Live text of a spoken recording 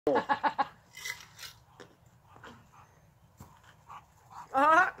Get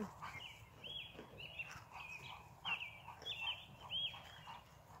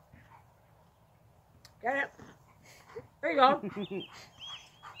it. There you go.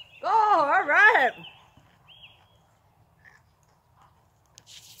 Oh, all right.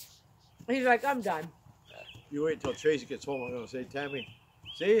 He's like, I'm done. You wait until Tracy gets home. I'm going to say, Tammy,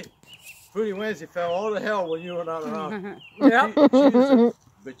 see? Fruity Wednesday fell all to hell when you were not around. Yep. She was a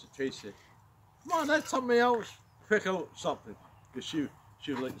bitch of Tracy. Come on, let somebody else pick out something. Because she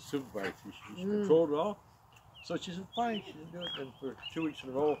was like the supervisor. She controlled it all. So she said, fine, she didn't do it. And for 2 weeks in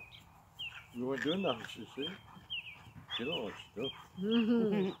a row, we weren't doing nothing. She said, see? She don't know what she's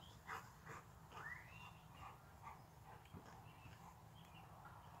doing.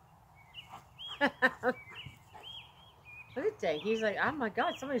 Look at Tank. He's like, oh my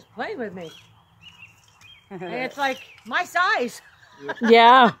God, somebody's playing with me. And it's like my size.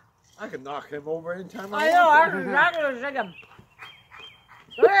 Yeah. I can knock him over anytime I know. I'm not going to shake him.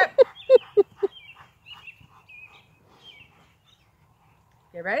 Go ahead.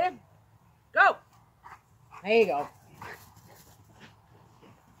 You ready? Go. There you go.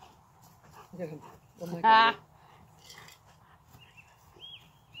 Look at him. Oh my God.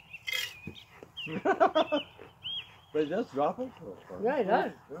 But it does drop it. Yeah, it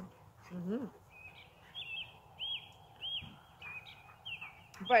does. Yeah.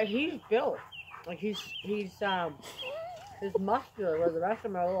 But he's built. Like he's muscular, where the rest of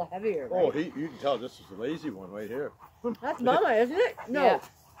them are a little heavier. Right? Oh, you can tell this is the lazy one right here. That's Mama, isn't it? No. Yeah.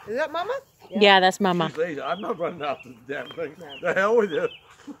 Is that Mama? Yeah, that's Mama. She's lazy. I'm not running after the damn thing. The hell with you.